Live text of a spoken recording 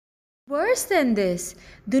Worse than this,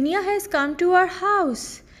 Dunya has come to our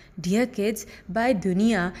house. Dear kids, by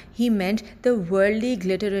dunya he meant the worldly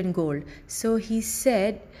glitter and gold. So he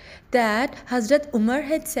said that Hazrat Umar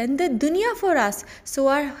had sent the dunya for us, so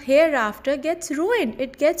our hereafter gets ruined,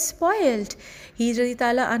 it gets spoiled. He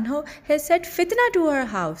Ta'ala Anhu has said fitna to our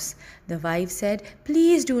house. The wife said,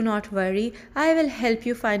 please do not worry, I will help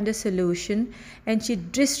you find a solution. And she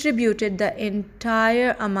distributed the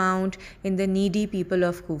entire amount in the needy people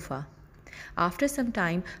of Kufa. After some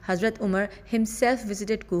time, Hazrat Umar himself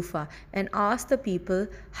visited Kufa and asked the people,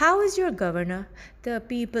 how is your governor? The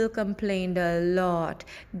people complained a lot,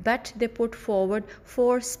 but they put forward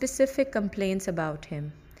 4 specific complaints about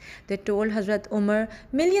him. They told Hazrat Umar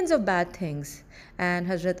millions of bad things, and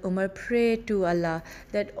Hazrat Umar prayed to Allah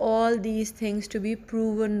that all these things to be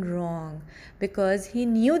proven wrong, because he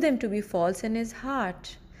knew them to be false in his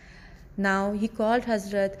heart. Now he called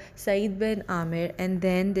Hazrat Saeed bin Amir, and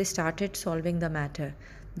then they started solving the matter.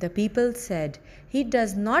 The people said, he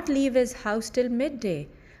does not leave his house till midday.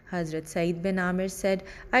 Hazrat Saeed bin Amir said,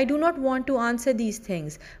 I do not want to answer these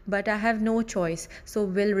things, but I have no choice, so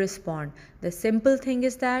will respond. The simple thing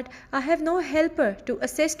is that I have no helper to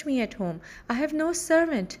assist me at home. I have no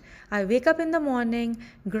servant. I wake up in the morning,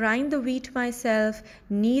 grind the wheat myself,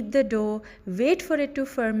 knead the dough, wait for it to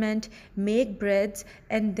ferment, make breads,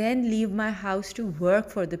 and then leave my house to work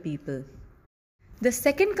for the people. The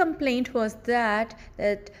second complaint was that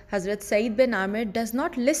Hazrat Saeed bin Amir does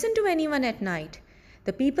not listen to anyone at night.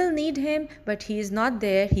 The people need him, but he is not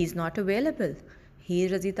there, he is not available. He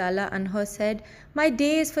Ta'ala Anhu said, my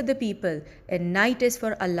day is for the people and night is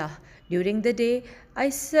for Allah. During the day, I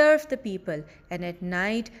serve the people, and at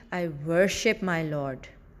night, I worship my Lord.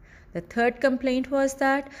 The third complaint was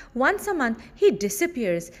that once a month he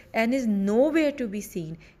disappears and is nowhere to be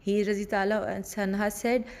seen. He Ta'ala Anhu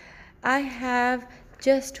said, I have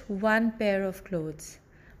just 1 pair of clothes.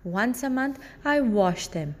 Once a month I wash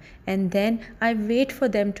them, and then I wait for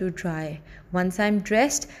them to dry. Once I'm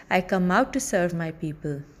dressed, I come out to serve my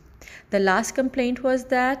people. The last complaint was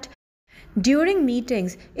that during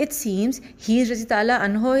meetings, it seems he Ta'ala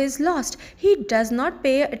Anhu is lost. He does not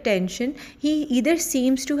pay attention. He either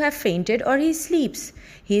seems to have fainted or he sleeps.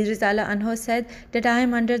 He Ta'ala Anhu said that I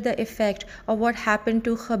am under the effect of what happened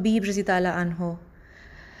to Habib Ta'ala Anhu.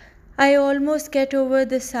 I almost get over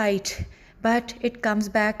the sight, but it comes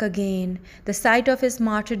back again. The sight of his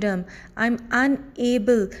martyrdom, I'm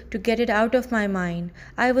unable to get it out of my mind.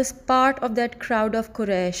 I was part of that crowd of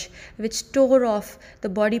Quraysh which tore off the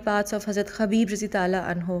body parts of Hazrat Habib Ta'ala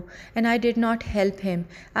Anhu, and I did not help him.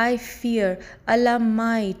 I fear Allah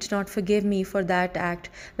might not forgive me for that act.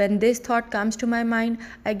 When this thought comes to my mind,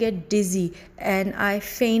 I get dizzy and I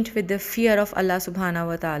faint with the fear of Allah subhanahu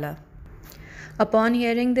wa ta'ala. Upon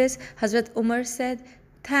hearing this, Hazrat Umar said,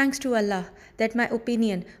 thanks to Allah that my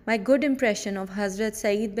opinion, my good impression of Hazrat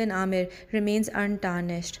Saeed bin Amir remains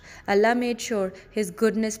untarnished. Allah made sure his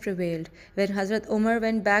goodness prevailed. When Hazrat Umar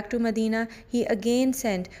went back to Medina, he again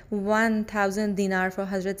sent 1,000 dinar for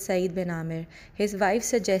Hazrat Saeed bin Amir. His wife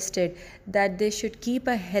suggested that they should keep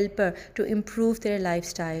a helper to improve their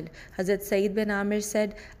lifestyle. Hazrat Saeed bin Amir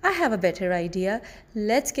said, I have a better idea.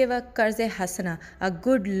 Let's give a qarz-e hasana, a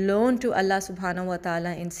good loan to Allah subhanahu wa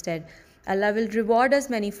ta'ala instead. Allah will reward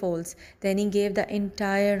us many folds. Then he gave the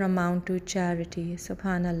entire amount to charity.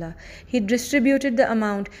 Subhanallah. He distributed the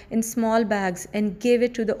amount in small bags and gave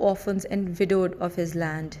it to the orphans and widowed of his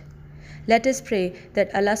land. Let us pray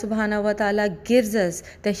that Allah subhanahu wa ta'ala gives us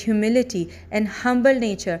the humility and humble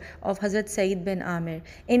nature of Hazrat Saeed bin Amir.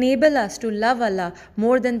 Enable us to love Allah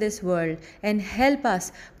more than this world and help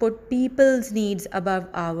us put people's needs above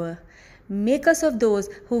our. Make us of those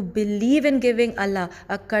who believe in giving Allah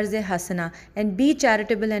a qarz-e hasana and be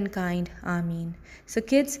charitable and kind. Ameen. So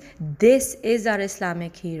kids, this is our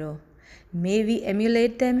Islamic hero. May we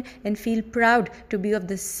emulate them and feel proud to be of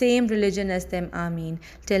the same religion as them. Ameen.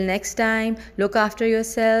 Till next time, look after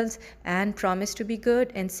yourselves and promise to be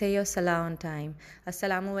good and say your salah on time.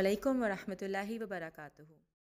 Assalamu alaikum wa rahmatullahi wa barakatuhu.